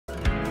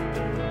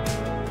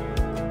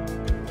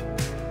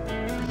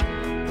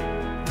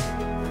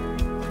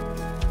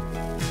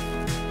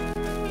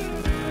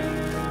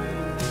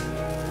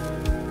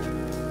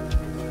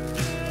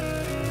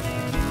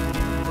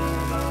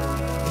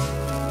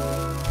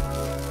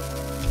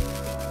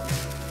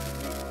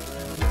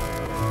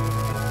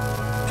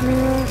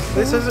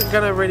This isn't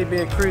going to really be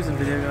a cruising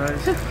video,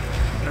 guys. This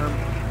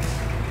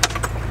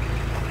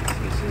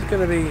is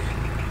going to be,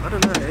 I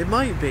don't know, it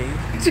might be.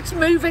 Just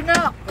moving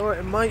up. Or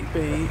it might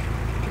be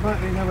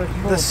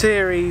the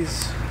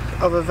series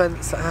of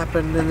events that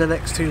happen in the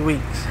next 2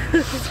 weeks.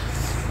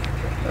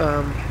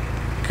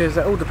 Because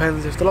that all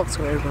depends if the lock's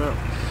going to open up.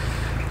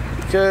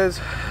 Because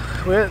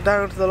we went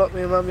down to the lock,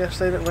 me and Mum,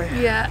 yesterday, didn't we?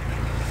 Yeah.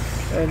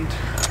 And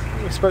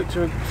we spoke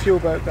to a fuel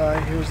boat guy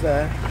who was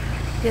there.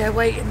 Yeah,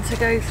 waiting to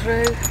go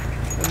through.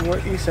 And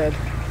what he said,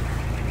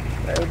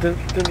 it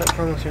didn't look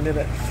promising, did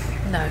it?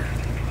 No.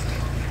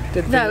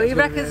 No, he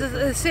reckons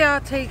the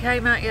CRT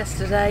came out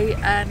yesterday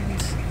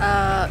and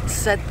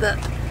said that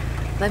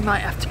they might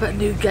have to put a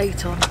new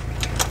gate on.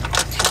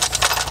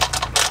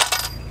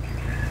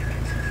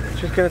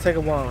 Which is going to take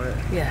a while, isn't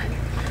it? Yeah.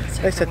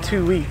 They said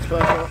 2 weeks,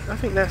 but I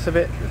think that's a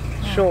bit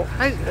short.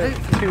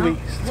 2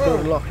 weeks to build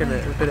a lock, isn't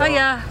it? Oh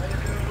yeah.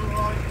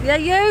 Yeah,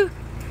 you?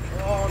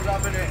 Oh, I'm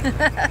loving it.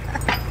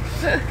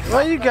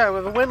 Where you go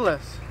with a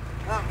windlass?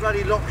 That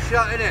bloody lock's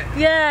shut, isn't it?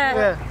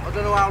 Yeah. I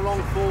don't know how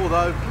long for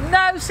though.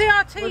 No,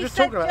 CRT We're just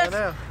said talking about it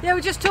now. Yeah,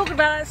 we're just talking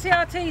about it.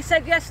 CRT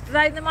said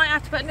yesterday they might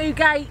have to put a new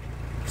gate,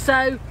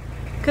 so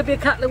could be a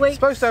couple of weeks. It's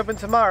supposed to open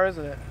tomorrow,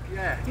 isn't it?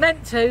 Yeah.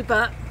 Meant to,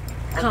 but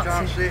I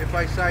can't see it if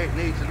they say it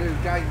needs a new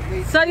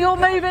gate. So you're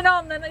moving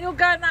on then? You're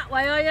going that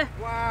way, are you?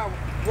 Wow.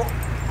 What?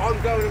 I'm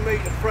going to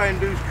meet a friend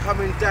who's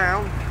coming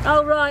down.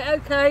 Oh right,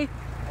 okay.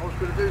 I was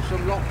going to do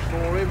some locks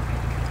for him.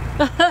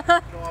 So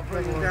I'll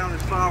bring him down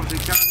as far as he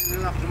can and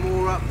he'll have to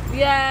moor up.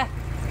 Yeah.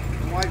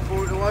 And wait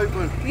for it to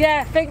open.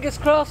 Yeah, fingers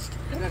crossed.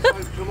 Let's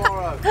hope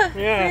tomorrow. See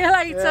you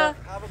later.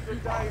 Have a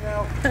good day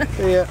now.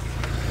 Yeah.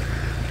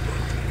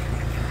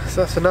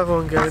 So that's another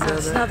one going down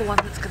That's there. another one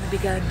that's going to be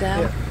going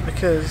down. Yeah,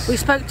 because We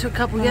spoke to a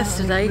couple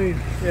yesterday.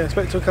 Yeah, I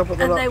spoke to a couple at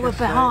the And lock they were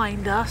yesterday.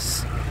 behind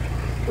us,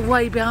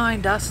 way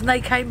behind us, and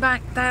they came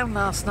back down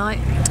last night.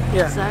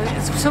 Yeah.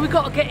 So we've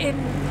got to get in.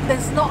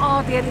 There's not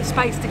hardly any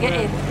space to get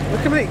in.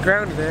 We're completely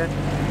grounded here.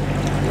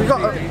 We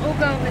got All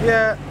go on then.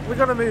 yeah, we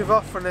got to move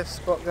off from this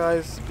spot,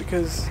 guys,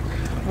 because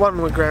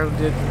 1, we're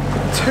grounded.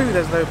 2,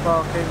 there's no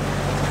parking.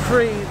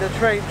 3, the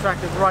train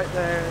track is right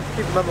there.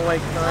 Keep them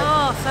awake at night.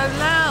 Oh, so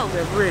loud.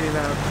 They're really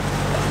loud.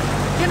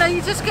 You know,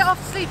 you just get off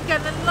to sleep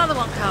again, and another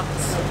one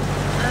comes.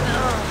 And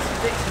oh,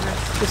 it's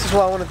ridiculous. This is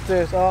what I wanted to do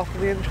is after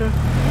the intro.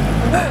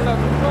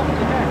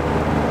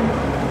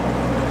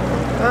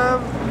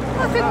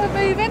 I think we're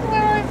moving.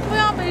 We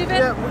are moving.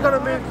 Yeah, we've got to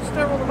move.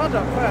 Stir all the mud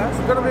up first.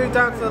 We've got to move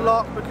down to the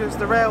lock because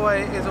the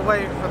railway is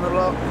away from the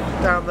lock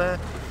down there.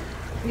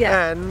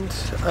 Yeah. And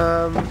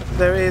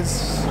there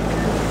is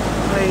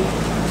a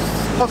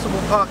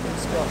possible parking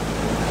spot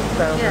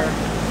down there.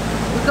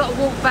 We've got to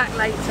walk back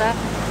later.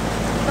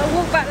 We'll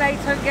walk back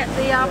later and get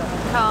the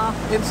car.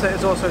 Internet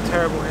is also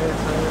terrible here,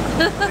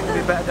 so I think it'll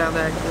be better down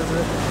there because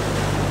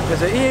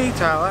there's an EE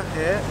tower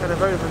here and a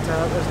Vodafone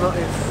tower. There's not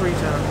a free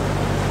tower.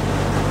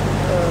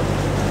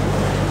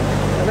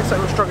 It looks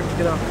like we're struggling to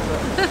get up.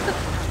 But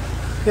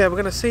yeah, we're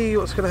going to see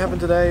what's going to happen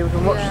today. We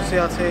can watch the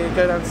CRT,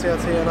 go down to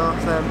CRT and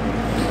ask them.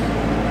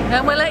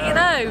 And we'll let you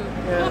know.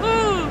 Yeah.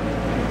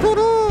 Woohoo!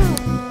 Woohoo!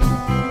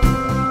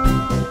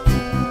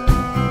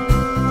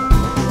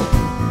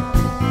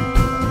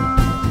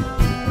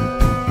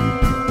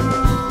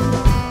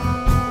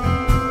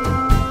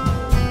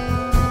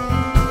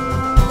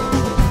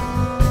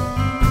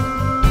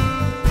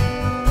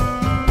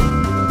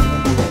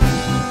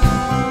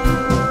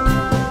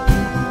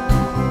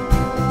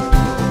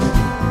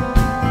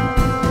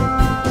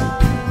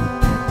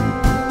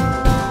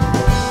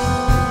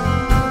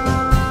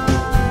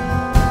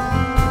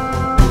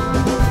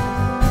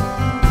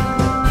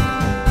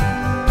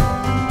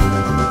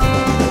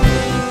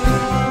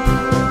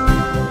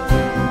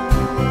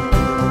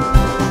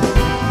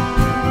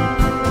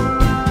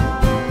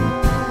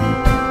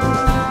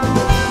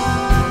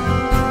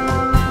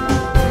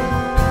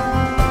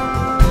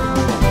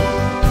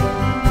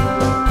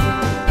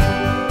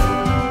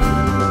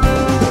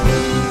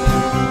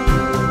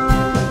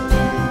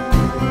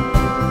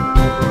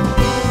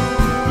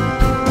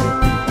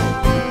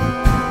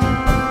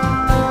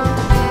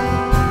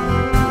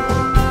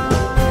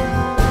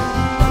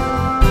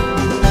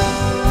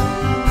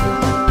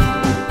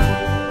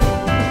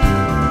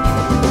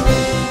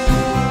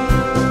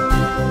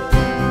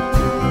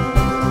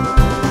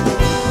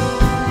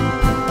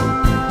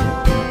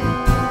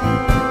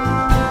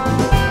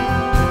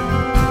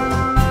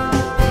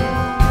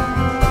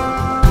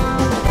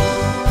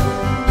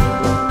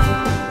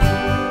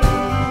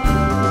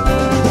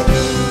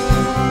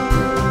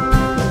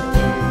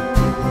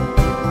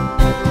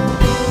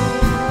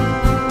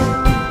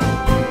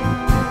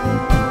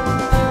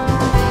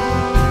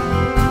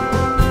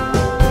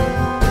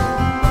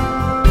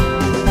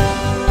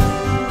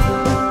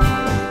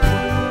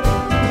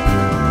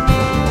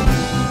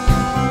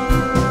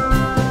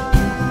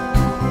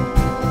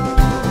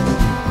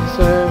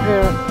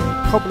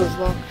 Cobblers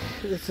lock.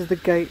 This is the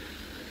gate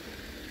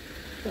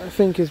that I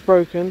think is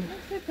broken.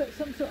 They put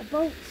some sort of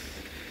bolts.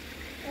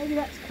 Maybe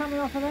that's coming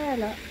off of there,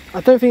 look.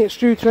 I don't think it's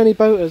due to any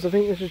boaters. I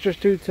think this is just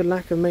due to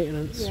lack of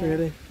maintenance,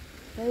 really.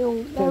 They're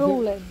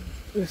all in.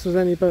 This was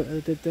any boater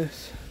that did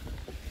this.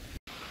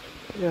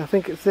 Yeah, I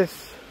think it's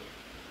this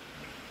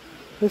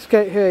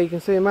gate here. You can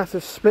see a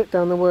massive split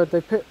down the wood.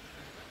 They put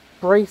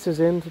braces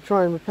in to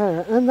try and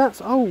repair it, and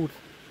that's old.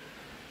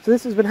 So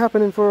this has been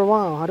happening for a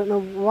while. I don't know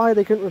why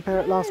they couldn't repair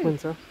it last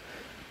winter.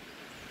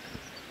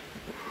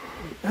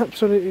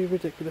 Absolutely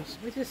ridiculous.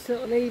 We just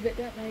sort of leave it,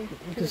 don't they?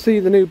 You can see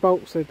the new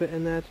bolts they put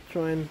in there to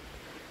try and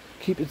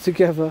keep it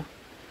together.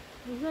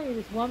 There's only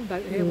this one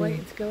boat here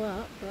waiting to go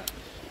up, but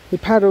the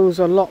paddles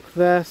are locked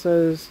there,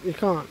 so you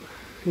can't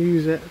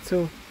use it at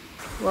all.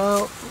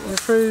 Well, we're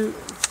through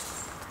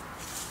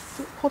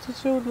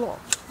Pottersfield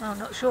Lock. I'm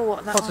not sure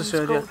what that one's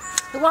called. Yeah.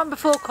 The one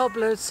before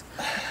Cobblers.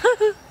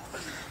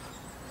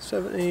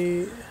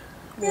 70.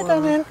 Yeah,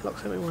 down here. Lock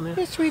 71 here.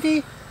 Hey,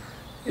 sweetie.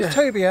 Yeah. Is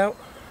Toby out?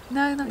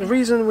 No, not The yet.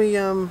 reason we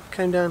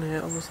came down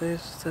here, obviously,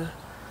 is to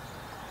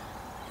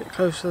get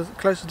closer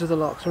to the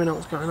lock so we know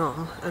what's going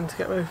on, and to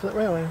get away from the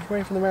railway. We're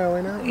away from the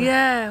railway now.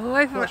 Yeah, we're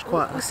away from Much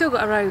quieter. We've still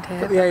got a road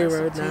here. Got the but A that's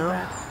road not too now.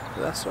 bad.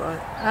 But that's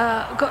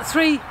alright. We've got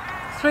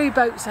three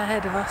boats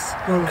ahead of us.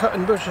 I'm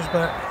cutting bushes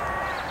back.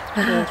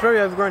 Yeah, it's very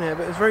overgrown here,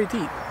 but it's very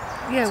deep.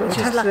 Yeah, So we which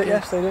is tested lucky. it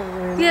yesterday, didn't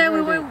we? And Yeah, it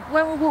was very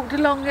when we walked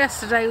along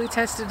yesterday, we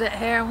tested it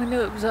here and we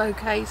knew it was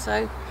okay.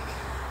 So,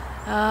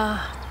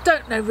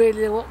 don't know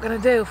really what we're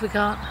going to do if we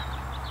can't.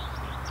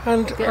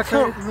 And Get I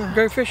can't through.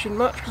 go fishing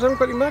much because I haven't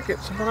got any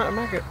maggots. I've run out of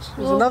maggots. There's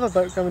Well, another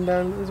boat coming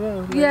down as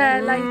well. Yeah,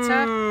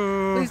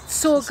 later. We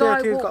saw a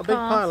guy CRT's walk got a big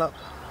past. pile up.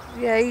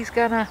 Yeah, he's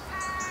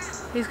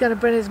gonna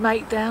bring his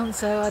mate down.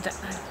 So I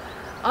don't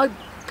know.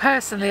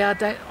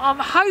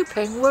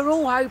 We're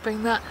all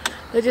hoping that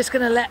they're just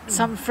gonna let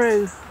some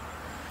through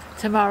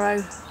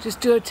tomorrow.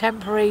 Just do a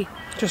temporary.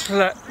 Just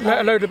let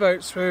a load of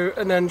boats through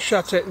and then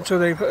shut it until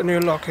they put a new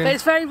lock in. But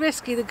it's very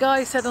risky. The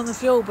guy said on the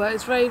fuel boat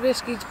it's very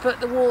risky to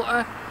put the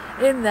water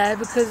in there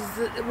because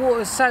the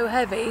water is so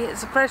heavy.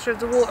 It's the pressure of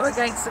the water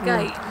against the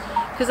gate.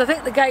 Because I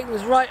think the gate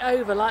was right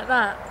over like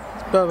that.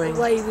 It's bowing.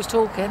 The way he was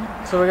talking.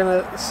 So we're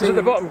gonna see. Is it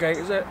the bottom gate,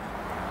 is it?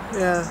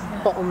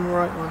 Yeah, bottom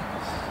right one.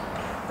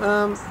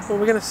 Well,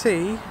 we're gonna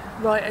see.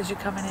 Right as you're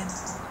coming in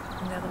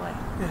from the other way.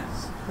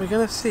 Yes, we're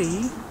gonna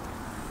see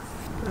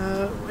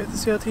if the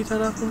CRT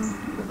turn up and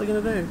what they're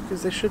gonna do,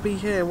 because they should be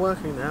here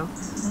working now.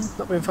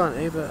 Not being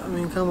funny, but I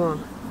mean, come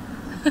on.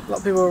 A lot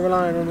of people are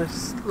relying on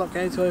this lock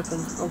gate to open,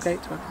 or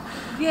gate to open.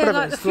 Yeah, Whatever,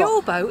 like the it's fuel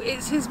locked. boat,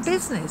 it's his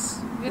business,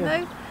 you Yeah.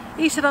 know.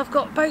 He said, I've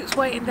got boats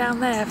waiting down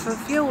there for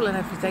fuel and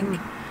everything.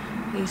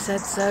 He said,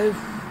 so...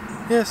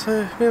 Yeah,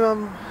 so me and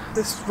Mum,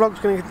 this vlog's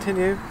going to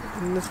continue,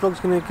 and this vlog's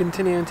going to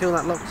continue until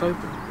that lock's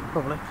open,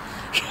 probably.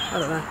 I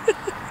don't know.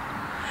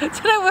 Do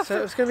you know what?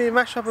 So it's going to be a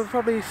mashup of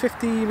probably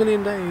 50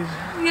 million days.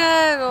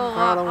 Yeah, well,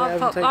 How long it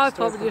ever takes I'll to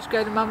probably open. just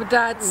go to Mum and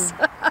Dad's.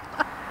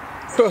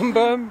 Bum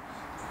bum.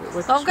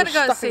 We're I'm gonna go and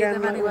stuck see again,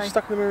 them like, anyway. We're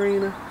stuck in the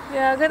marina.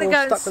 Yeah, I'm going to All go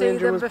and stuck when the see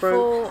engine them was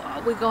before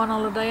we go on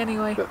holiday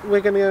anyway. But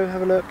we're going to go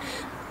have a look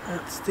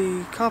at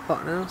the car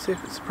park now, see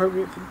if it's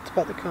appropriate to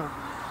park the car.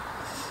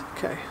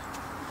 Okay,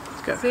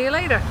 let's go. See you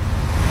later.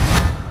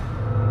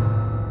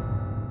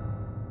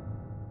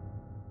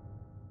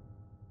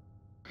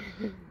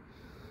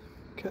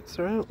 Cats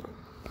are out.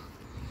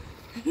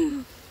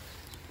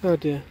 Oh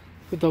dear,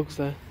 the dog's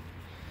there.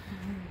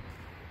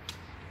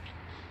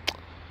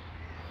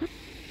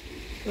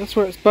 That's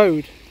where it's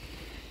bowed.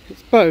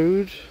 It's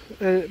bowed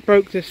and it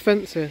broke this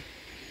fence here.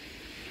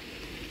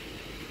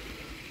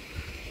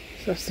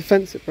 So that's the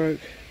fence it broke.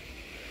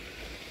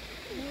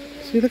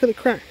 So you look at the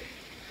crack.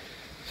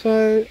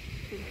 So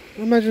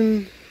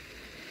imagine,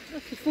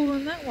 Must have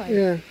fallen that way.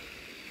 yeah.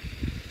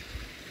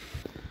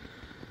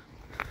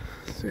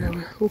 So yeah,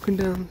 we're walking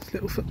down this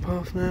little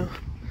footpath now.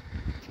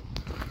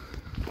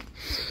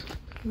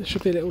 There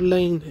should be a little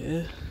lane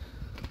here.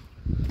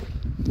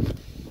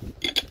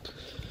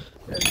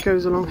 Yeah, it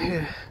goes along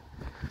here.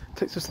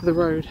 Takes us to the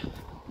road.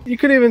 You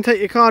could even take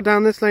your car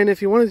down this lane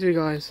if you wanted to,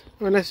 guys.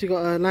 Or unless you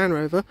got a Land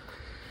Rover.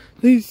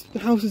 These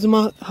houses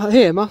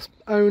here must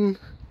own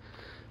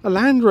a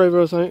Land Rover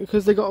or something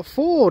because they got a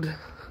Ford.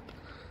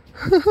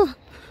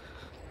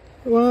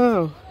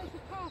 Wow.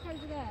 Park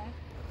over there.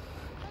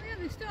 Oh yeah,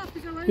 they start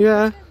as their own,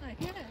 Yeah. don't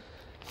they? Yeah.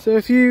 So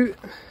if you... You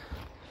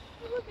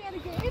wouldn't be able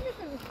to get in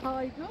if it was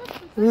tied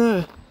up.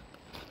 Yeah.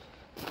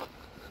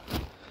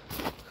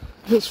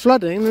 If it's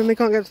flooding, then they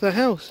can't get to their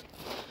house.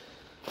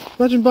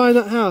 Imagine buying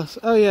that house.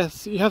 Oh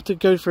yes, you have to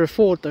go for a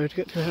Ford though to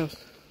get to your house.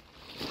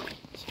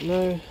 So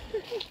no.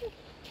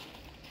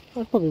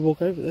 I'd probably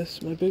walk over this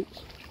in my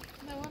boots.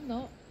 No, I'm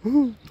not.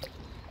 Well,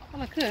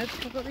 I could.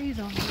 I've got these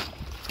on.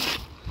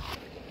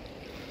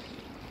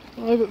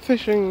 Oh, but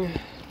fishing.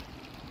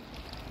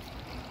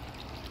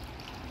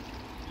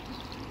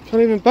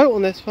 Can't even boat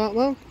on this part,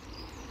 Mum.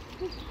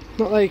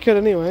 Not that you could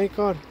anyway,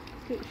 God.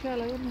 It's a bit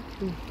shallow, isn't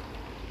it?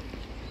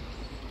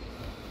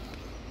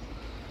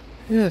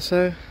 Yeah,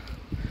 so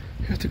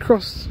you have to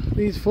cross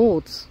these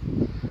fords.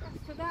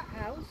 That's to that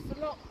house, the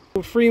lot.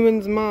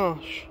 Freeman's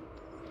Marsh.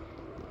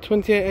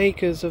 28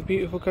 acres of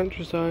beautiful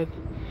countryside.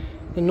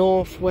 the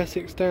North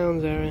Wessex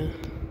Downs area.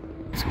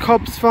 It's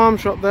Cobb's farm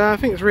shop there. I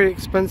think it's really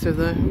expensive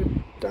though.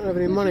 We don't have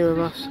any money with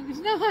us.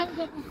 No, I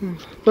haven't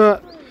got.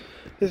 But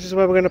this is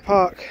where we're going to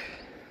park,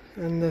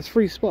 and there's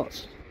 3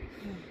 spots.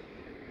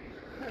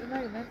 At the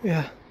moment.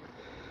 Yeah.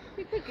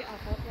 We could get up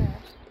there.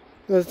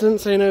 It didn't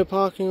say no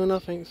parking or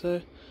nothing,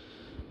 so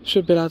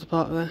should be allowed to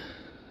park there.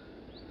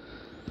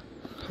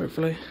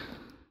 Hopefully.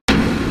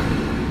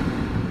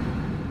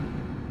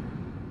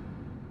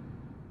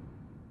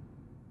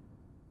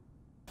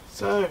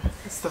 So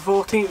it's the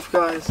 14th,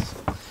 guys.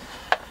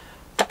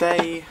 The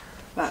day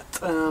that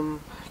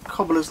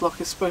Cobblers Lock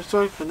is supposed to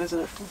open, isn't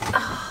it?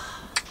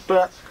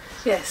 But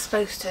yeah, it's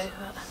supposed to.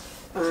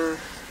 But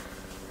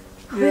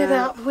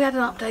yeah, we had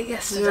an update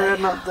yesterday. yeah,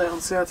 we had an update on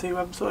CRT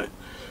website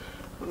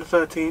on the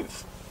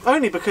 13th.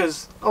 Only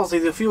because obviously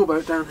the fuel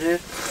boat down here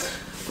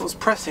was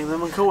pressing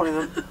them and calling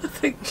them.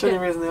 That's the only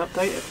reason they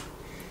updated.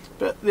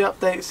 But the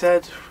update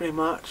said pretty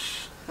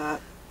much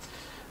that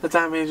the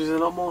damage is a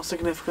lot more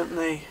significant than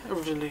they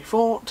originally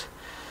thought,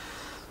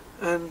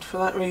 and for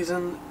that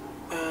reason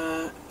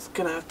it's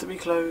going to have to be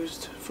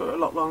closed for a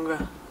lot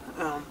longer,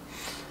 and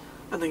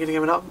they're going to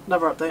give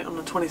another update on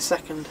the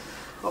 22nd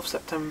of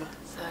September.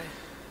 So,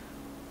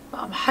 but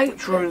I'm hoping,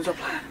 which ruins our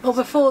plan. or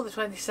before the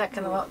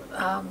 22nd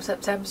of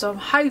September, so I'm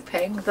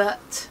hoping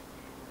that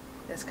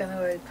it's going to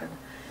open.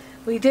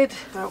 We did.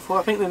 Doubtful.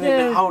 I think they need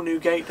a whole new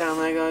gate down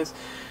there, guys.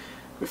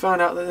 We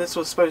found out that this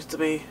was supposed to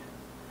be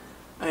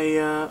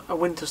a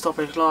winter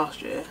stoppage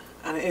last year,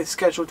 and it is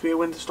scheduled to be a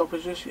winter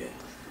stoppage this year.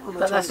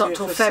 But that's not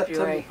till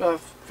February.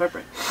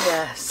 February.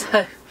 Yeah,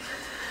 so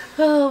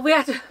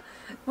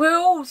we're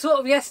all sort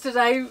of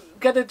yesterday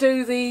going to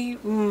do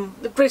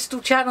the Bristol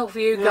Channel for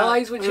you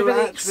guys, which is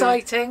really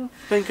exciting.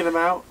 Thinking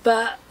about,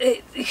 but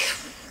the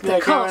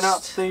going cost,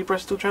 up the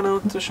Bristol Channel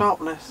to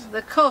Sharpness.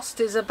 the cost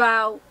is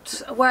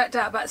worked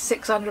out about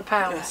 £600.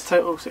 Yes,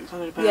 total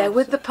 £600. Yeah,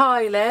 with the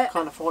pilot.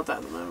 Can't afford that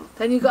at the moment.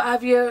 Then you've got to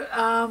have your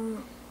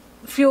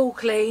fuel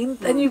clean.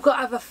 Then you've got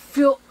to have a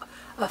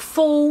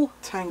full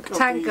tank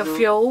of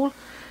fuel.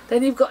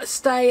 Then you've got to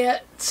stay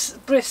at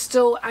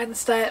Bristol and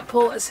stay at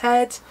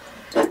Portishead.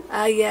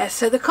 Yeah,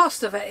 so the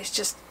cost of it is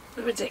just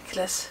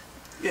ridiculous.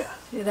 Yeah.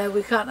 You know,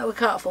 we can't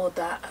afford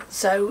that.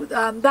 So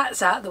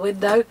that's out the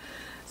window.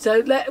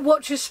 So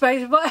watch your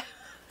space.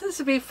 This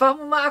will be fun.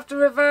 We might have to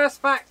reverse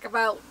back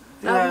about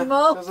how many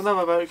miles. There's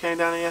another boat came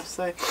down here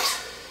yesterday,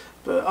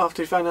 but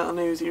after he found out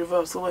the news, he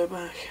reversed all the way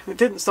back. It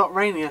didn't stop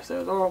raining yesterday.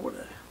 It was a horrible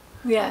day.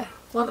 Yeah,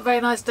 wasn't a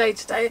very nice day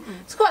today.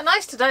 It's quite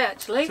nice today,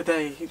 actually.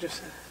 Today, you just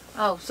said.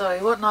 Oh, sorry,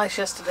 it wasn't nice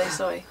yesterday.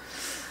 Sorry.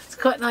 It's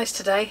quite nice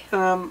today.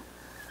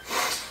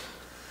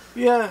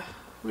 Yeah,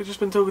 we've just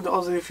been talking to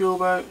Aussie the fuel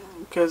boat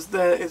because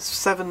there is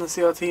 7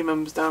 CRT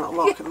members down at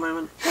lock at the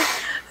moment,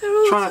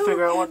 trying to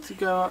figure out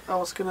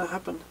what's going to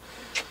happen.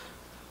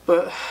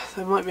 But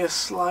there might be a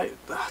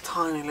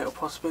tiny little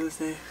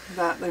possibility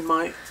that they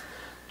might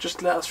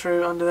just let us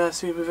through under their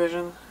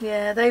supervision.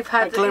 Yeah, they've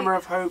had a glimmer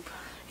of hope.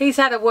 He's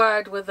had a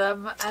word with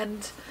them,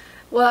 and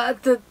well,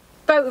 the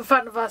boat in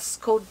front of us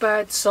called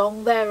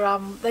Birdsong.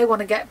 They want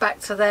to get back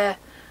to their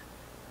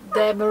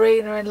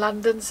marina in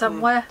London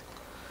somewhere.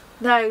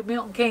 No,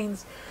 Milton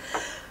Keynes.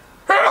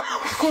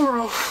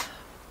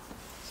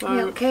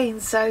 Milton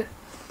Keynes. So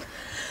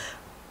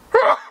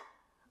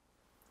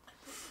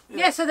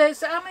yeah. So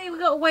there's how many we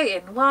got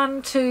waiting?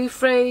 1, 2,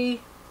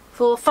 3,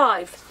 4,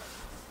 5.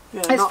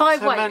 Yeah, there's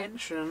 5 waiting.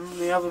 Mention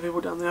the other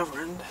people down the other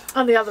end.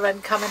 On the other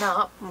end coming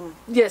up.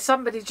 Yeah,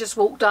 somebody just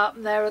walked up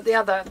and they're at the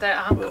other. They're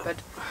at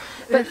Hungerford.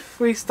 But if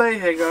we stay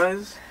here,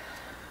 guys,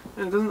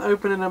 and it doesn't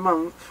open in a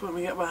month when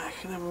we get back,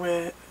 and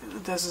then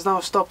there's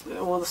another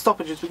the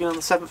stoppages begin on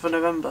the 7th of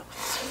November.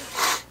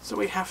 So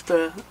we have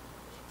to,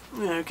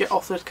 get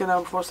off this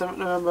canal before 7th of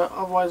November.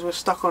 Otherwise, we're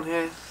stuck on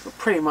here for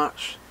pretty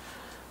much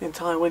the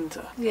entire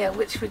winter. Yeah,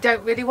 which we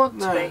don't really want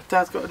to be.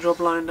 Dad's got a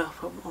job lined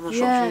up on the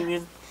shops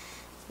union.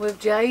 With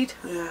Jade.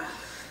 Yeah.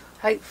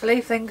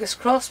 Hopefully, fingers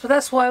crossed. But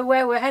that's where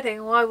we're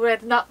heading, why we're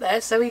heading up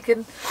there, so we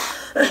can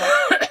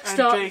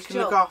start and Jade can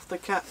look after the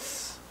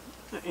cats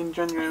in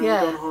January when we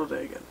go on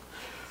holiday again.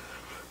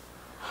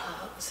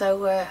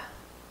 So,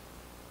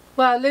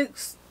 well,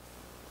 Luke's,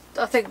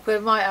 I think we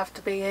might have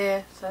to be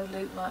here, so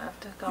Luke might have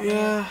to come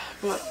here.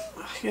 But,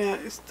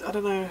 I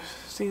don't know, it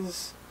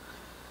seems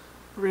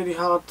really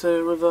hard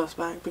to reverse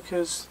back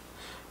because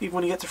even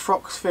when you get to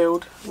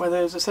Froxfield, where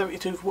there's a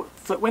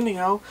 72-foot winding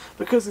hole,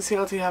 because the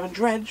CRT haven't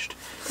dredged,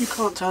 you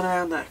can't turn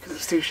around there because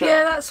it's too shallow.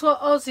 Yeah, that's what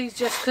Aussie's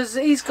because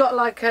he's got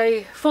like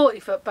a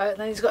 40-foot boat and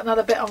then he's got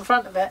another bit on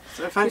front of it.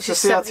 So thanks to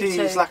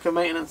CRT's lack of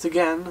maintenance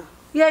again.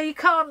 Yeah, you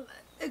can't,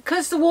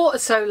 because the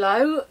water's so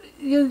low,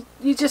 you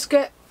just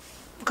get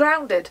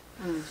grounded.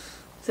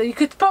 So you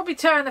could probably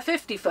turn a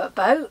 50-foot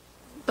boat,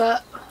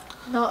 but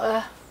not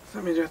a...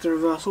 That means you have to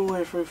reverse all the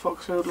way through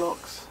Foxfield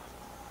locks.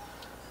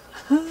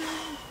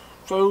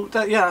 So,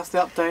 that's the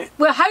update.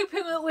 We're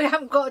hoping that we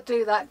haven't got to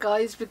do that,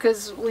 guys,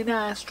 because we know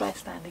how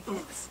stressed Andy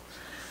gets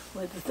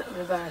with the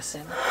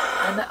reversing.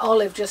 And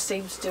Olive just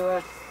seems to do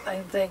her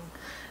own thing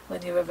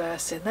when you're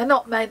reversing. They're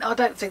not meant, I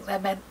don't think they're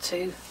meant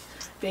to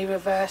be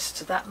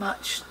reversed that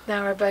much,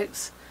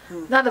 narrowboats.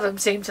 None of them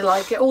seem to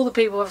like it. All the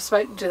people I've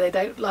spoken to, they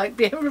don't like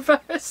being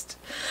reversed.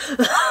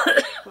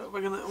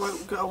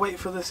 We've got to wait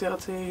for the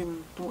CRT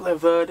and what their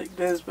verdict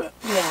is, but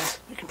yeah,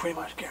 you can pretty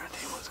much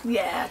guarantee what's going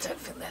to I don't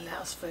think they'll allow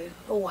us through.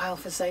 All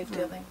health and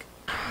safety, I think.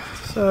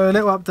 So, a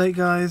little update,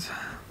 guys.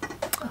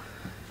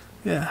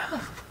 Yeah.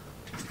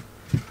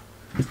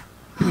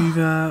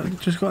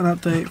 We've just got an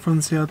update from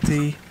the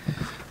CRT.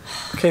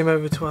 Came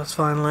over to us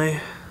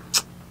finally.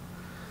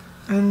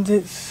 And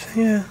it's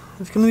going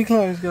to be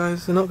closed,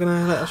 guys. They're not going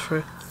to let us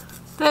through.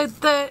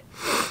 The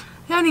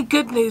only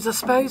good news, I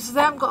suppose, is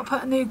they haven't got to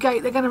put a new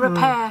gate. They're going to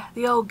repair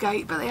the old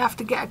gate, but they have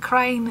to get a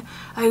crane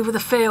over the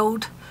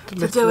field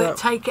to do it,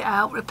 take it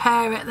out,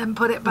 repair it, then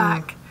put it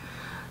back.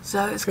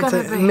 So it's going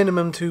to be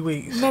minimum 2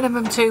 weeks.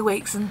 Minimum 2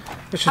 weeks, and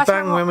which is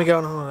bang when we go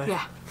on holiday.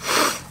 Yeah,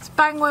 it's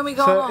bang when we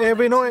go on holiday. It'll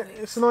be annoying.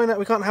 It's annoying that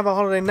we can't have a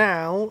holiday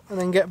now and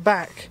then get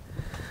back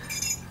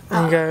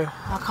and go.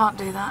 I can't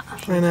do that.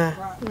 I know.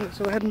 Right,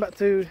 so we're heading back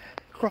to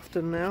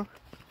Crofton now.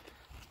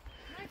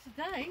 Nice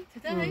day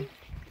today,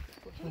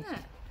 isn't it?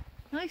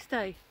 Nice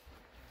day.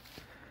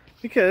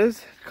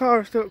 Because the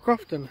car is still at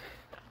Crofton.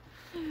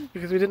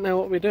 Because we didn't know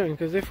what we were doing.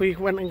 Because if we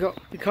went and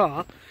got the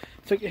car,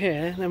 took it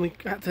here, then we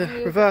had to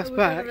reverse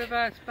back.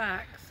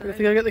 So we have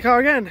to go get the car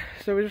again.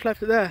 So we just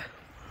left it there.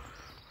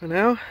 For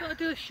now. Got to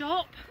do a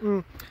shop.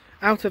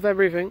 Out of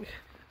everything.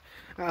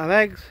 Out of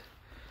eggs.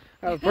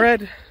 Out of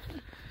bread.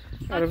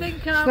 Out of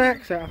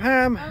snacks, out of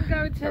ham,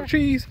 out of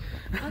cheese.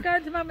 I'm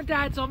going to Mum and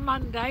Dad's on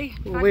Monday.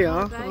 Well, we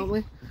are, aren't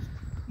we?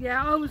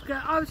 Yeah, I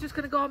was just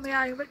going to go on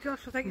my own, but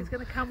Josh I think is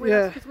going to come with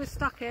us because we're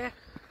stuck here.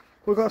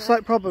 We've got a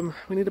slight problem.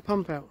 We need a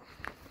pump out.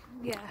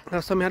 Yeah.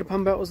 Last time we had a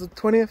pump out was the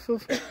 20th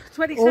of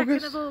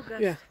 22nd of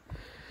August. Yeah.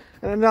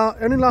 And it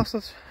only lasts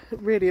us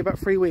really about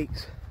 3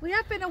 weeks. We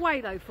have been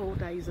away though 4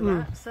 days of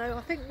that, so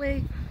I think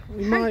we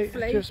might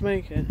just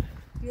make it.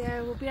 Yeah,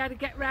 we'll be able to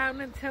get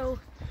round until.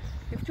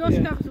 If Josh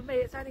comes with me,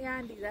 it's only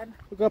Andy then.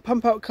 We've got a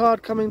pump out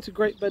card coming to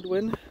Great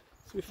Bedwin.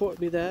 So we thought it'd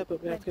be there,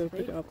 but we have to go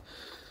pick it up.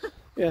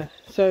 Yeah,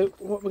 so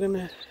what we're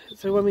gonna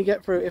when we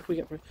get through, if we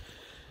get through,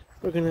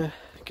 we're gonna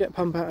get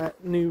pump out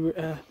at New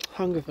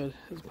Hungerford.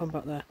 There's a pump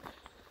out there.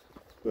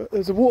 But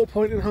there's a water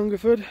point in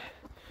Hungerford.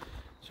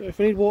 So if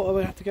we need water,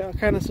 we have to get our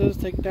canisters,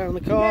 take it down in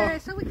the car. Yeah,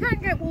 so we can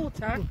get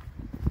water.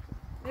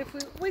 If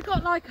we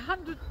got like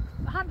 100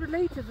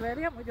 litres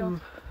really, haven't we,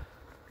 John?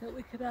 That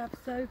we could have.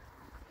 So.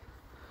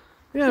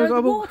 Yeah, so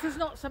the water's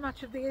not so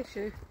much of the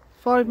issue.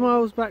 5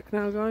 miles back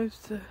now, guys,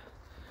 to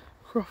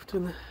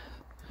Crofton.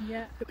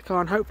 Yeah. Get the car,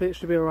 and hopefully it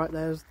should be alright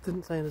there. It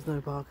didn't say there's no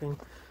parking,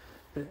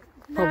 but it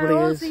probably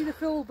is. Ozzy, the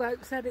fuel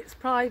boat, said it's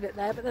private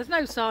there, but there's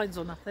no signs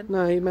or nothing.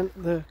 No, he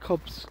meant the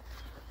Cobb's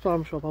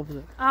farm shop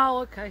opposite.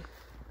 Oh, okay.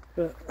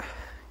 But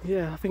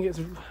yeah, I think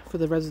it's for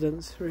the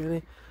residents,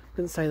 really.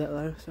 Didn't say that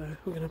though, so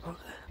we're going to park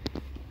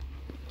there.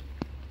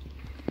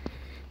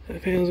 I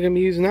don't think I was going to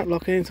be using that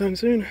lock anytime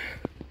soon.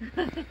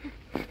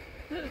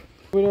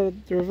 We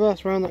had to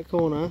reverse around that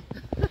corner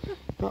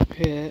up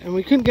here, and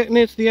we couldn't get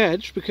near to the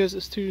edge because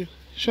it's too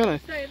shallow.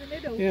 Stay in the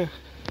middle. Yeah.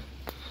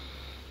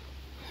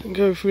 And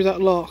go through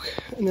that lock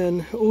and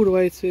then all the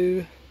way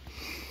to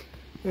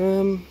I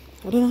don't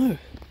know.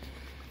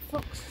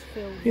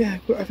 Foxfield. Yeah,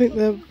 I think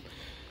the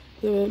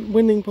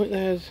winding point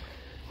there is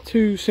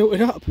too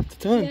silted up to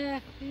turn. Yeah,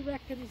 he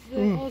reckons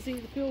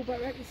Ozzy, the fuel boat,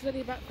 reckons it's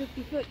only about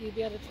 50 foot you'd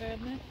be able to turn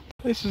there.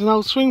 This is an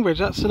old swing bridge.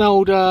 That's an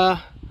old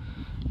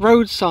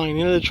road sign,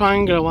 you know, the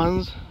triangular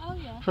ones. Oh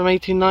yeah. From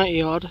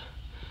 1890 odd.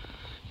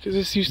 Because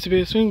this used to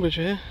be a swing bridge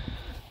here.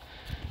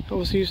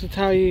 Obviously used to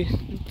tell you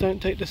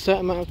don't take the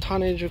certain amount of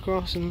tonnage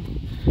across,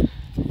 and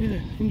yeah,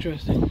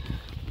 interesting.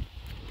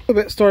 A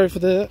bit story for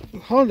the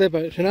holiday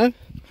boats, you know?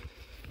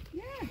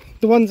 Yeah.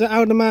 The ones at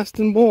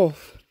Aldermaston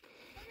Wharf.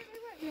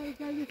 They won't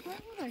be able to go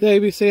this way, will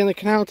The ABC and the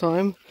Canal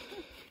time,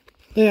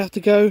 they have to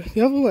go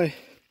the other way.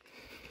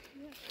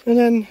 Yeah. And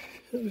then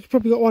we've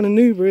probably got one in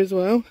Newbury as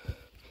well.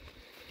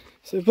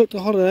 So we booked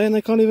a holiday and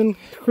they can't even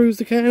cruise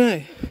the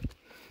Canal.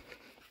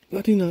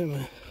 Bloody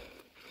nightmare.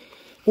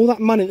 All that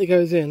money that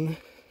goes in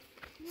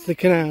to the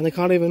canal, and they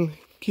can't even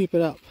keep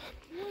it up.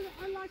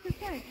 Well, like I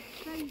said,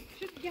 they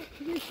shouldn't get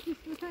to this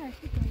repair,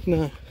 should they?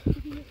 No.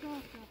 Should be looked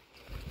after.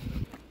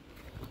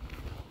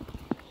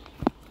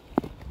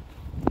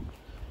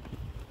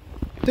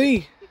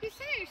 Dee, Did you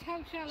see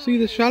how shallow? see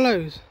the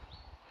shallows.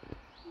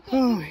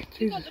 Oh, Jesus.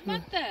 You got the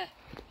mud there.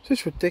 It's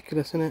just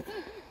ridiculous, isn't it?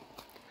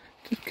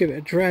 Just give it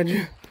a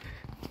dredge.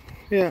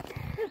 Yeah.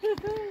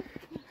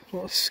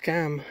 What a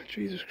scam.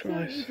 Jesus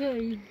Christ.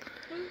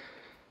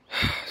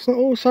 It's not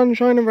all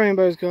sunshine and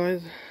rainbows,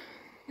 guys.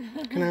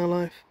 Canal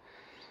life.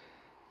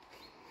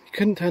 You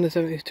couldn't turn a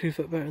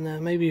 72-foot boat in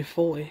there, maybe a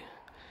 40.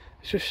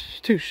 It's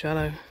just too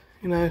shallow.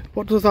 You know,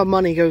 what does our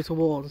money go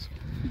towards?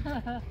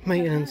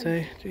 Maintenance,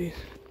 eh? Jeez.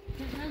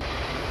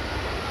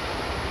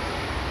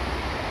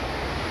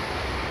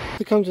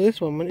 To come to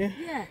this one, wouldn't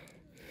you? Yeah.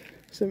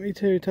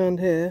 72 turned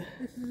here.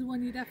 This is the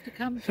one you'd have to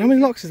come to. So how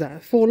many locks is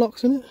that? 4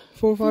 locks, isn't it?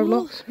 4 or 5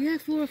 locks? Yeah,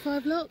 4 or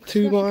 5 locks.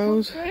 2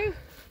 miles.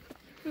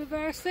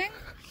 Reversing.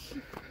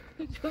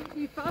 It's going to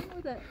be fun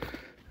with it.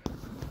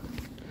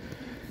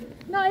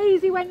 Not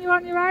easy when you're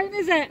on your own,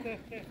 is it?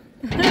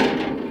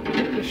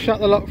 Just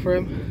shut the lock for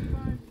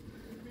him.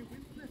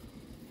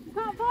 You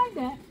can't find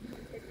it?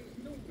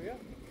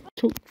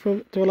 Talked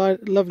to a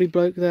lovely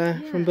bloke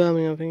there from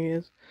Birmingham, I think he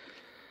is.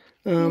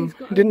 He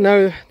Didn't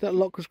know that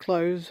lock was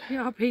closed.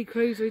 Yeah, RP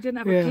Cruiser, he didn't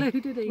have a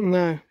clue, did he?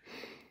 No.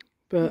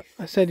 But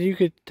I said you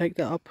could take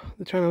that up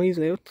the channel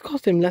easily. It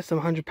cost him less than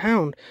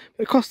 £100.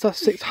 But it cost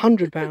us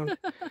 £600.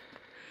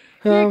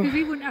 Yeah, because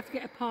he wouldn't have to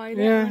get a pilot.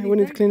 Yeah, he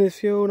wouldn't have to clean his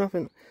fuel,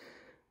 nothing.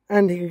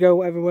 And he could go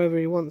wherever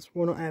he wants.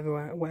 Well, not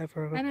everywhere,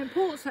 whatever. And then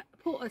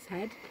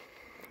Portishead,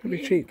 it'd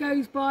be cheap.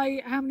 Goes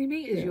by how many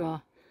metres you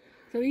are.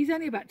 So he's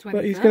only about 20.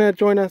 But he's going to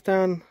join us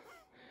down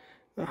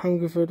at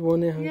Hungerford,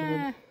 near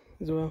Hungerford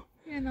as well.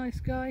 Yeah,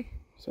 nice guy.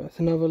 So that's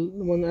another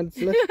one added to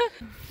the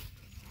list.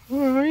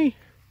 Alright.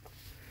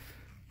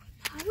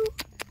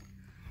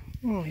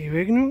 Oh, you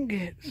ignorant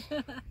gits.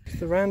 It's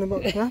the random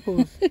box of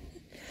apples.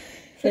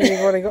 Shame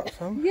we've already got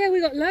some. Yeah, we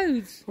got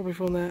loads. Probably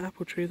from that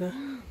apple tree there.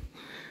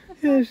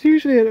 Yeah, there's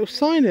usually a little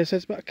sign that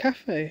says about a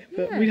cafe,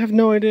 but we have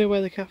no idea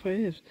where the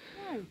cafe is.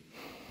 No.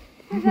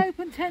 It's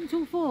open 10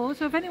 till 4,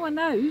 so if anyone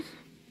knows...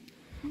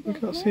 We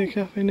can't see a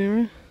cafe near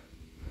here.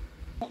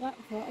 Not that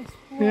far, it's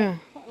quite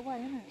away,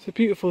 isn't it? It's a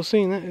beautiful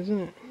scene, that is, isn't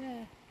it?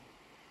 Yeah.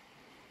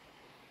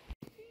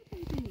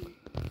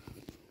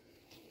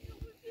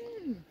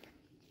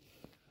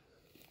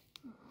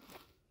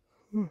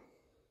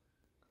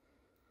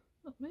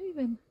 Not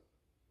moving.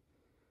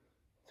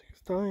 I think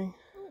it's dying.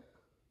 Oh,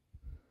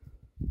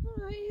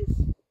 it is.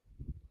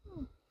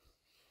 Oh.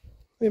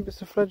 Yeah, but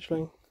it's a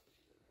fledgling.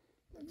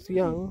 It's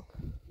young.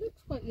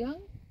 Looks quite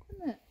young,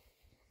 doesn't it?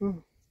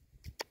 Mm.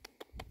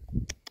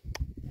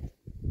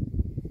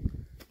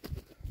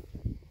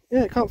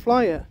 Yeah, it can't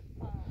fly yet.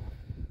 Oh.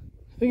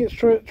 I think it's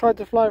tried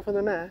to fly from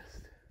the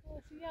nest. Oh,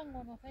 it's a young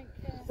one, I think.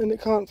 Yeah. And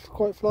it can't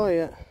quite fly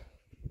yet.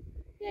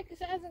 Yeah,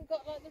 because it hasn't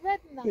got like the red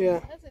and that,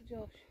 has it,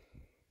 Josh?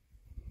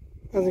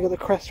 Hasn't got the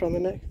crest around the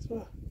neck as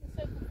well.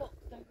 Let's hope the fox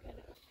don't get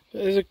it.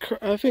 There's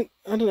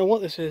I don't know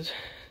what this is.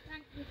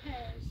 Tank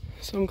repairs.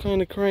 Some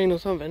kind of crane or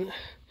something.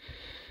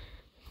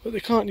 But they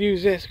can't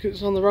use this because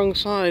it's on the wrong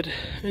side.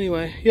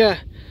 Anyway, yeah.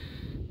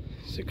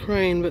 It's a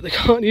crane, but they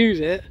can't use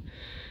it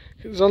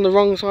because it's on the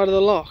wrong side of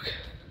the lock.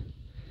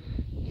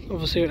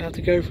 Obviously it would have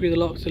to go through the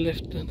lock to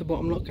lift the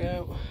bottom lock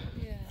out.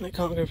 Yeah. And it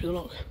can't go through the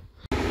lock.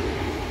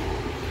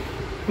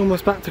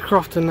 Almost back to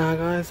Crofton now,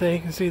 guys. There you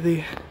can see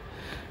the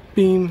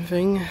beam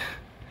thing.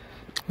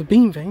 The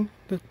beam thing?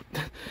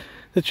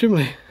 The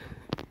chimney.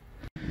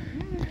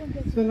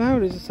 So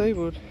loud is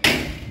disabled.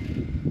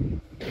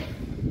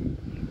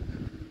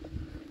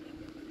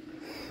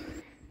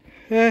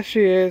 There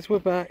she is, we're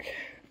back.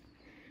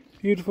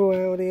 Beautiful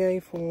Audi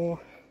A4.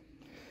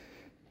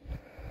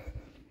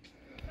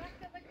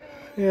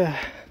 Yeah.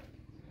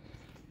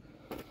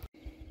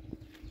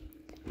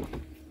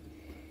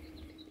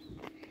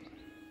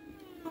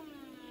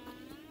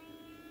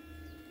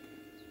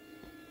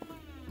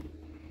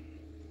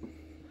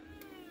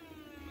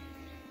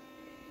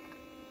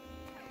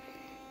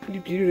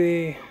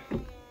 Beauty.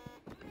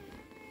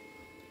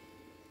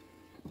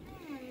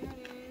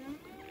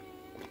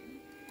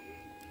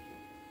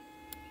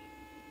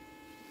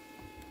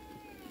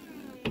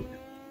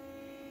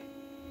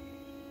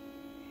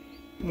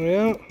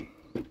 Yeah.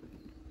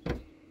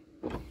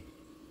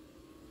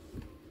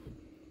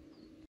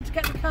 To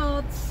get the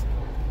cards.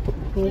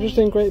 We're just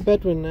in Great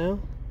Bedouin now.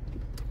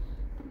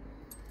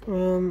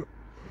 And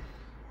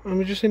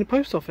we're just in the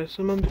post office,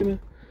 and Mum's gonna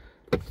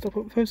stop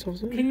at the post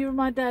office. Can you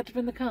remind Dad to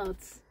bring the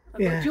cards? I've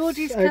Yes, got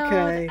Georgie's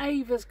card,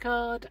 Ava's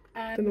card,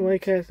 and don't know why he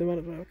cares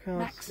about cards.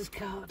 Max's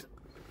card.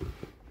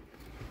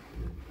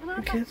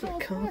 Who cares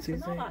about cards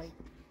these days?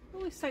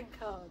 Always send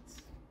cards.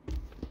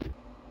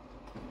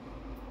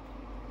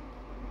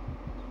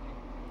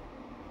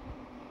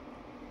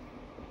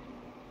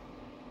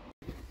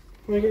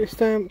 Want to get your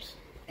stamps?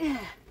 Yeah,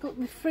 got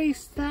my free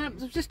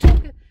stamps. I was just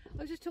talking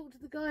to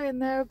the guy in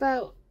there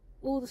about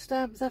all the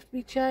stamps have to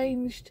be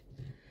changed.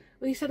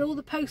 Well, he said all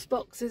the post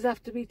boxes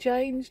have to be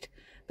changed,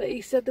 but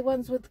he said the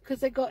ones with, because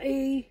they got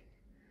Elizabeth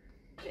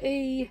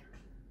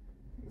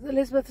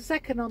II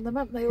on them,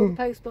 haven't they? All the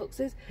post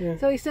boxes. Yeah.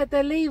 So he said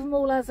they leave them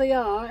all as they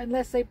are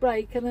unless they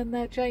break, and then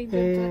they're changed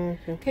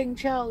into King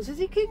Charles. Is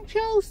he King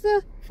Charles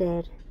the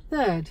Third?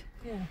 Yeah.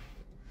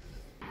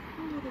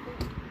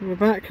 We're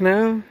back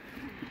now.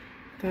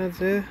 Dad's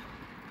here.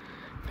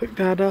 Pick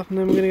Dad up, and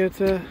then we're going to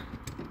go to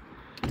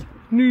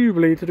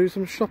Newbury to do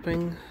some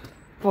shopping.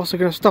 Also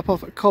going to stop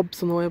off at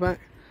Cobbs on the way back.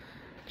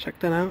 Check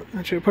that out.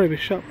 Actually, it'll probably be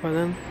shut by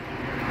then.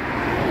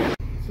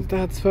 This is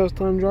Dad's first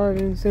time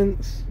driving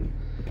since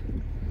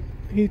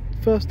he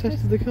first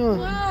tested the car.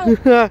 Wow.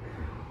 That's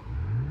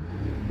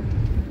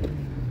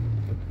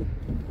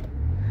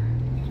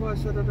why I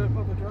said I don't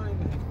bother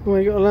driving. Well,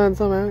 you got to learn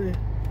somehow, haven't you?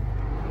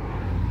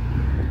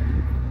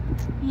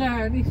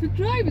 Learn. He's been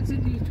driving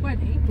since he was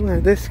 20. No,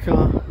 this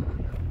car.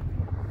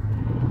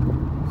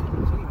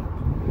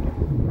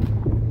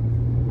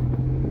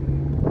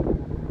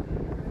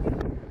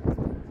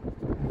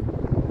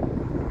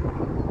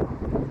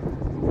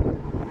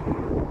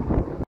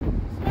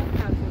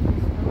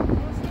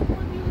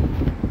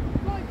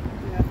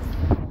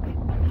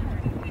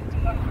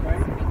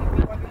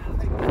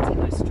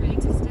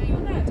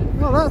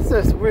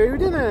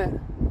 rude, isn't it?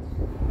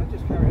 I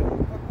just carry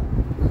on.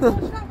 That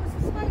was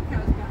the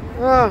smokehouse back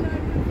there. Oh.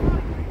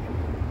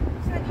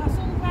 Sent us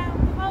all round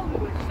the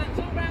Moulderwood. Sent us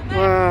all round there.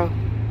 Wow.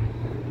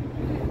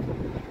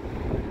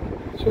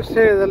 Just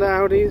here, the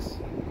Loudies.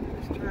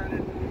 Just turn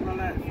in on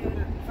the left.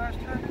 First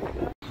turn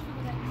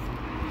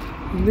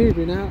in.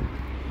 Newbury now.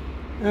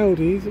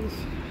 Aldi's.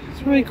 It's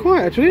very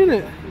quiet, actually, isn't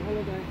it?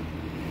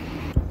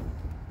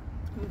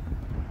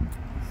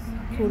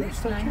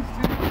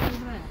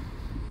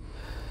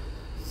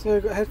 So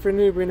we've got to head for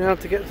Newbury now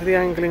to get to the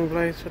angling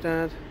place for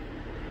Dad.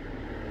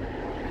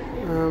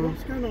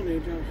 What's going on here,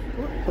 Josh?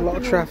 A lot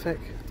of traffic.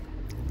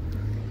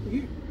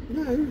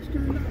 No, it's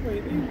going that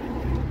way.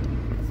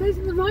 So it's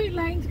in the right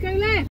lane to go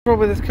left. The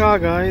problem with this car,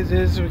 guys,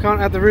 is we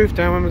can't have the roof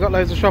down when we've got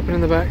loads of shopping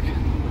in the back.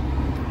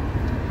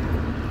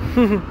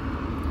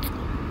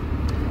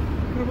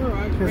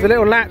 There's a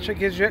little latch that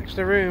gives you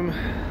extra room.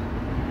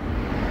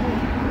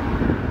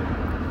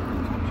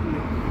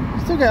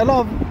 You still get a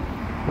lot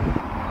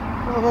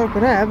of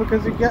open air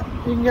because you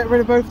can get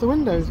rid of both the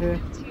windows here.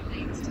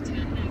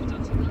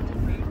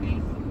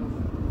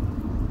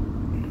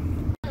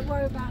 Don't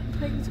worry about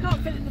things.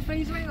 Can't fit in the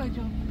freezer anyway,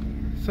 John.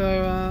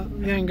 So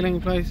the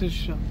angling place is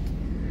shut.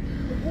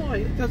 But why?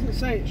 It doesn't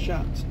say it's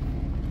shut. It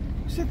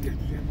said the other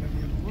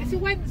one. It's a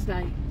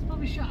Wednesday. It's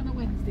probably shut on a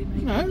Wednesday,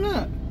 maybe. No,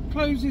 look.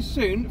 Closes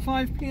soon at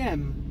 5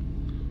 PM.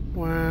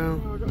 Wow.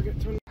 Oh, I've got to get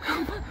to.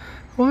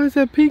 Why is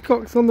there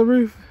peacocks on the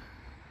roof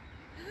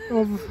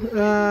of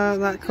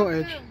that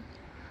cottage? What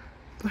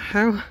the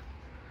hell?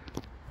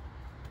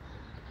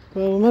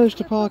 Well, we managed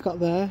to park up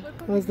there.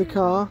 There's the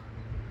car.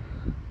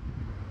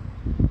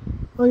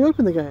 Oh, you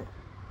opened the gate.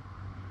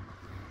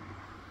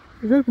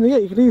 If you open the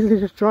gate, you could easily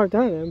just drive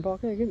down there and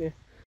park here, couldn't you?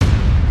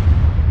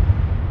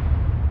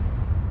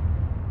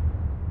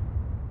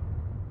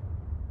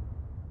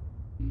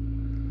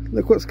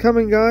 Look what's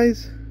coming,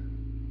 guys.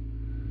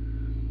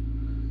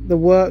 The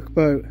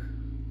workboat.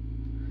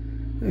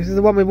 This is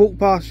the one we walked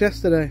past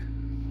yesterday.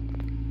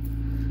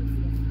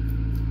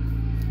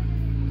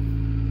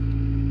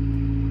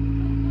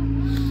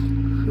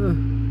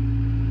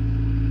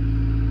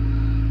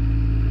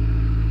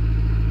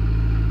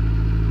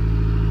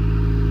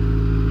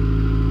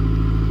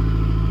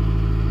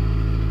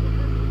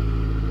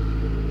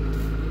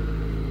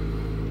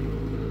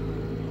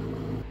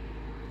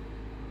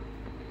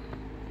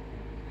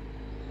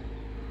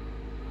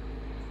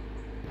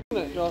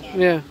 Josh.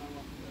 Yeah.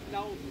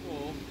 No,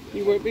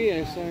 you won't be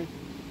here, so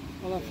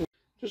I'll have to.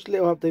 Just a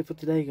little update for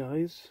today,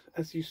 guys.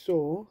 As you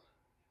saw,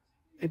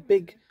 a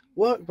big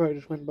workboat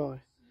just went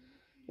by.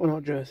 Well,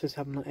 not just, this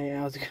happened like 8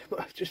 hours ago,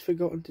 but I've just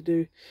forgotten to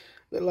do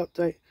a little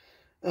update.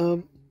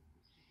 And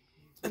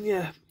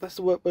yeah, that's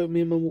the workboat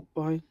me and Mum walked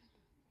by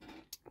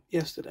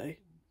yesterday.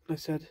 I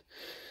said,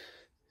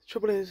 the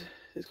trouble is,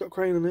 it's got a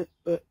crane on it,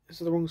 but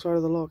it's on the wrong side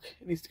of the lock.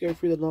 It needs to go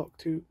through the lock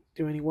to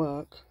do any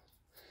work.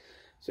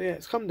 So yeah,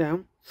 it's come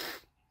down.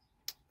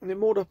 And they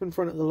moored up in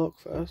front of the lock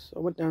first. I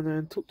went down there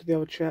and talked to the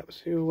other chaps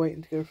who were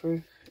waiting to go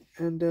through,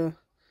 and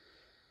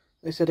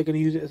they said they're going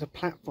to use it as a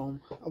platform.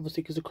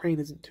 Obviously, because the crane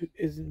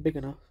isn't big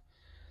enough.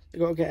 They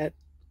got to get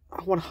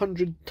a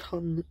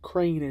 100-ton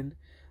crane in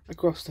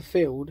across the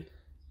field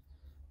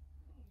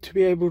to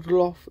be able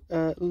to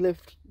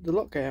lift the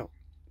lock gate out,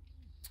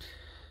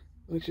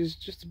 which is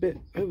just a bit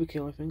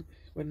overkill, I think,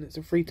 when it's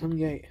a 3-ton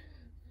gate.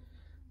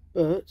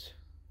 But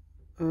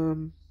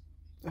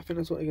I think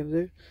that's what they're going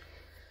to do.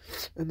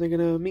 And they're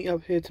going to meet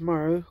up here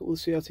tomorrow, all the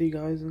CRT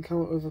guys, and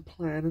come up with a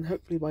plan. And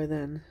hopefully by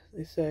then,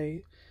 they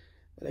say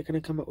that they're going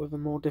to come up with a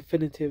more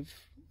definitive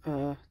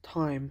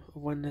time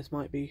of when this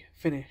might be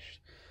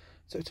finished.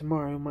 So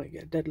tomorrow we might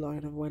get a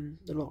deadline of when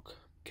the lock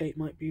gate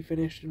might be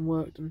finished and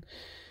worked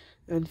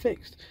and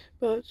fixed.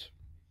 But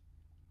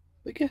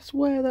guess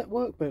where that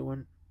workboat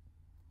went?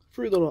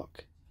 Through the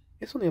lock.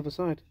 It's on the other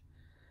side.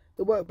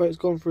 The workboat's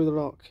gone through the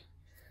lock.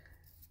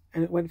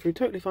 And it went through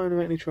totally fine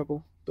without any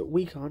trouble. But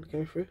we can't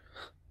go through.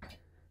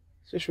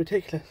 It's just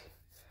ridiculous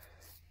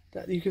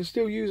that you can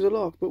still use a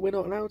lock, but we're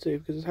not allowed to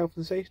because it's health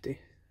and safety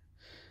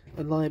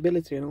and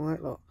liability and all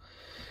that lot.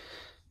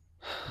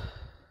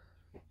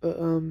 But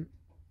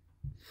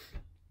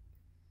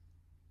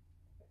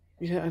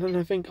yeah, I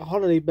don't think a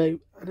holiday boat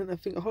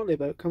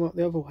come up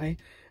the other way,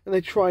 and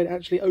they tried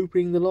actually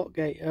opening the lock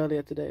gate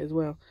earlier today as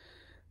well.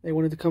 They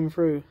wanted to come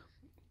through,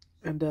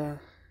 and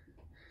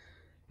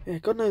yeah,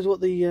 God knows what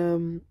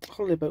the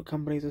holiday boat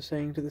companies are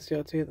saying to the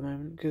CRT at the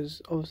moment,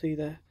 because obviously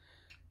they're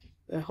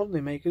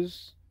holiday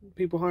makers.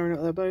 People hiring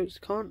out their boats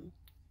can't,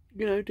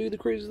 you know, do the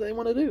cruises they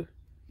want to do.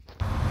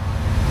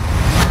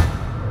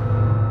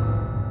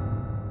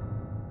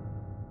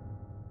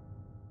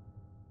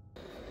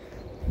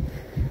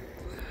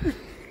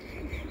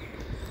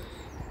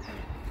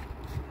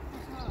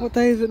 What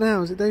day is it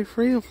now? Is it day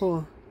 3 or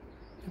 4?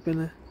 You've been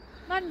there.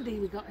 Monday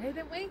we got here,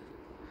 didn't we? Is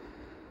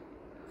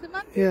it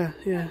Monday? Yeah.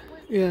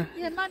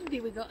 Yeah, Monday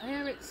we got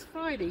here. It's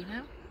Friday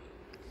now.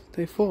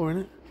 Day 4,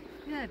 isn't it?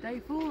 Yeah, day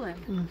 4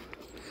 then.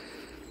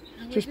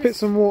 Just put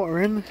some water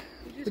in.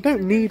 We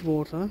don't need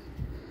water.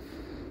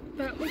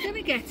 but we're going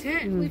to get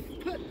it.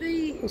 We've put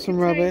the some containers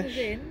rubbish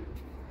in,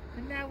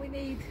 and now we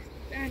need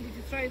Andy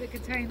to throw the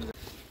containers.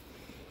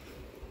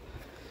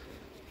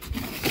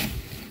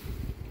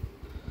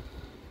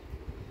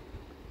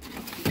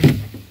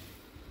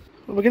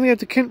 Well, we're going to go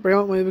to Kintbury,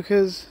 aren't we,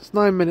 because it's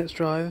 9 minutes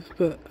drive,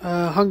 but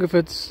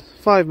Hungerford's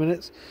 5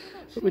 minutes,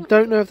 but we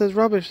don't know if there's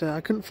rubbish there.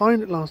 I couldn't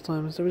find it last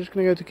time, so we're just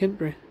going to go to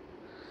Kintbury.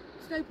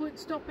 There's no point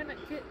stopping at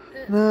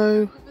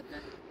no,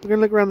 we're going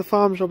to look around the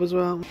farm shop as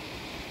well.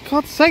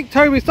 God's sake,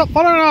 Toby, stop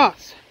following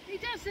us! He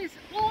does this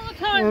all the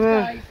time,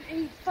 guys.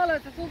 He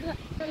follows us all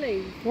the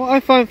leave. What I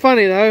find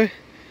funny though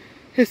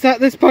is that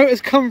this boat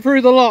has come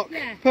through the lock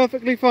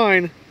perfectly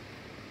fine.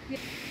 Yeah.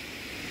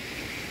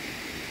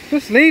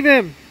 Just leave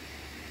him.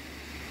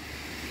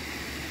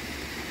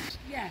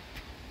 Yeah.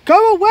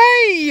 Go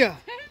away!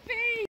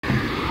 Toby!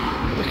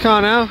 The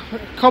car now.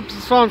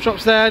 Cobblers farm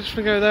shop's there. Just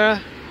gonna go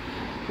there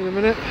in a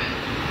minute.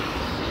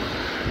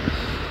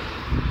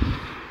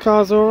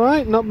 Car's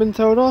alright, not been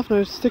towed off,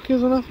 no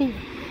stickers or nothing.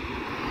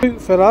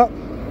 Boot fill up.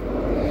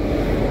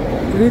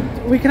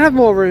 We can have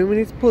more room, we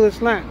need to pull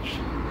this latch.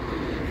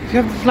 If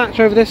you have this latch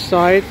over this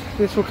side,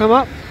 this will come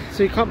up,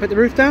 so you can't put the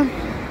roof down.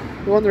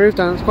 We want the roof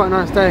down, it's quite a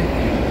nice day.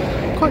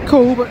 Quite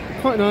cool, but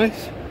quite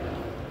nice.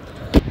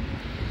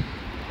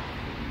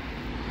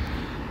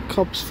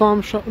 Cobb's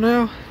farm shop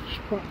now,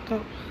 just parked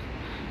up.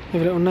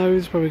 Have a little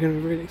nose, probably going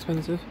to be really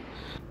expensive.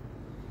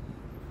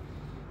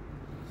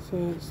 So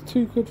it's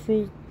 £2 for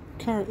a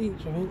carrot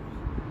each, I think.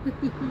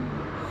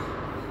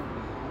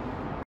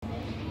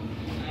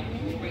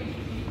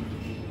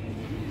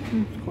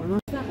 Quite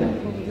nice. That one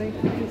probably.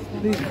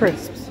 These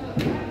crisps.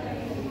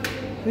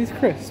 These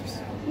crisps.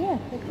 Yeah,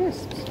 they're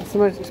crisps. That's the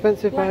most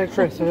expensive bag of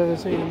crisps I've ever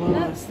seen in my life.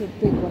 That's the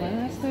big one, and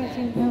that's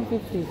 £13.50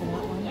 for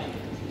that one.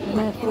 And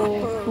they're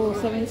for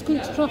something. It's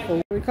called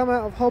truffle. We come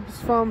out of Hobbs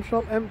farm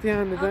shop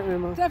empty-handed, don't we,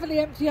 Emma? Definitely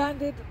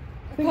empty-handed.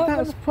 I think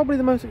that's probably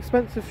the most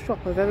expensive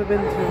shop I've ever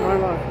been to in my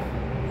life.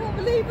 I can't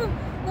believe them.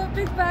 That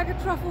big bag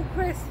of truffle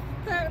crisps,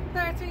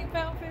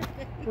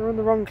 £13.50. We're on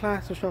the wrong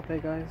class of shop here,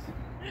 guys.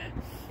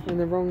 We're in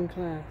the wrong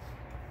class.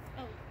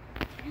 Oh,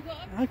 you got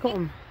them? I got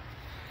them.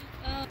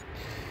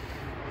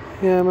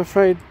 Yeah, I'm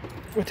afraid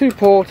we're too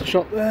poor to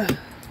shop there.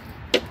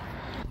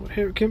 We're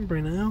here at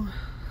Kintbury now.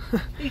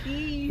 As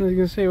you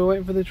can see, we're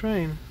waiting for the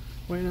train.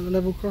 Waiting at the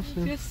level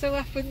crossing. It just so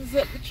happens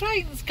that the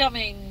train's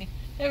coming.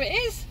 There it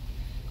is.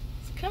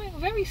 It's coming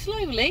very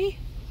slowly.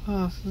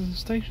 Ah, there's a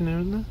station there,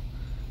 isn't there?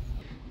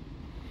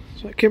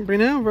 So at Kintbury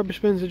now, rubbish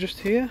bins are just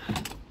here.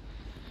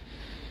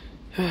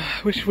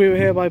 Wish we were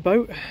here by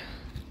boat.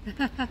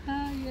 Yeah,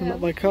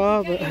 Not by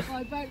car, but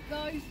by boat,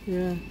 guys.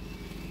 Yeah.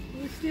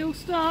 We're still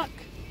stuck.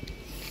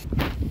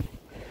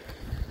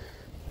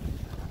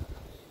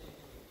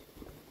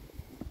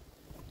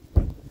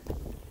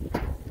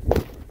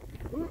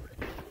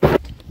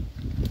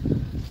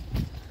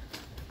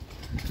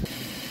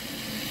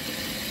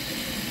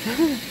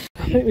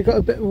 I think we got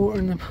a bit of water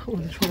in the bottom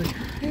of the trolley.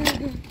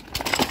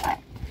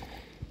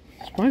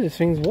 I'm surprised this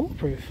thing's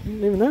waterproof. I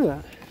didn't even know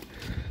that.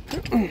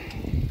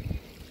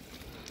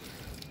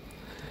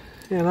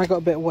 Yeah, and I got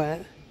a bit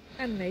wet.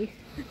 And me.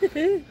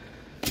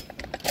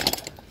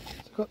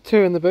 Got 2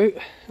 in the boot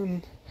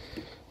and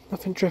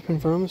nothing dripping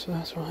from them, so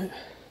that's right.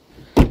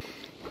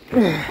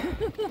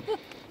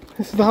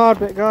 This is the hard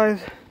bit,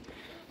 guys.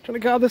 Trying to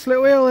get out of this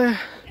little wheel here.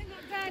 Ain't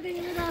got Daddy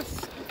with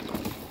us.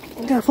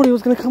 Yeah, I thought he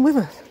was going to come with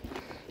us.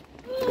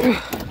 No,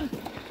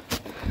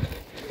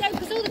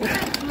 because all the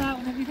cats were out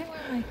and everything,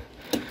 weren't they?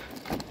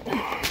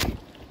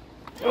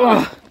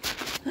 Oh,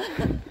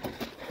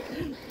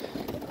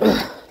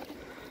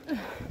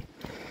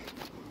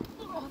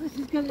 this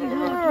is going to be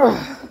hard. I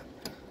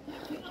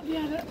think I'll be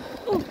able to...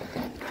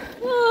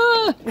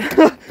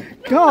 Oh.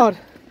 God!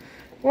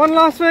 One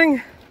last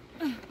thing.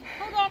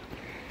 Hold on.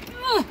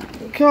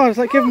 God, it's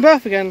like giving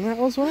birth again. That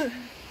was, wasn't it?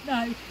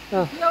 No,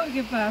 Oh. you don't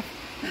give birth.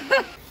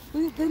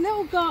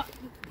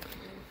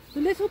 The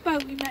little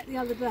boat we met the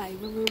other day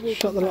when we were walking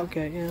Shut the back, lock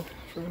gate, yeah.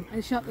 For him.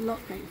 and shut the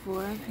lock gate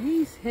for him.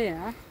 He's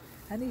here,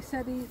 and he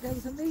said there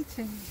was a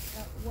meeting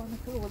at 1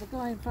 o'clock. Well, the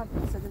guy in front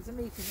of us said there's a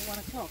meeting at 1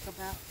 o'clock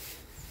about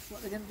what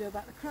they're going to do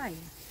about the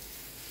crane.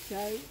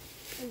 So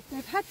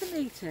they've had the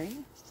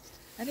meeting,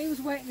 and he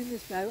was waiting in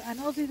his boat, and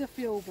Ozzy the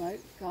fuel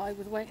boat guy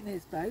was waiting in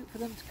his boat for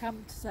them to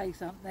come to say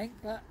something,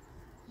 but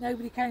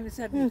nobody came and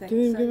said Yeah, anything.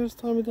 didn't even give us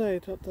time of day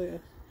to update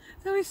us.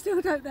 So we still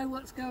don't know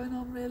what's going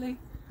on, really.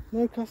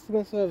 No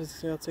customer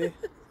service, CRT.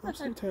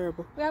 Absolutely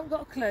terrible. We haven't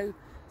got a clue,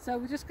 so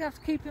we're just going to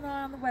have to keep an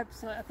eye on the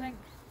website, I think,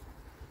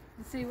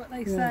 and see what they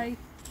Yeah. say.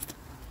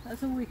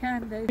 That's all we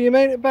can do. You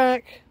made it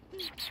back.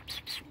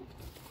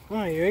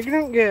 Oh, you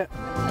ignorant git.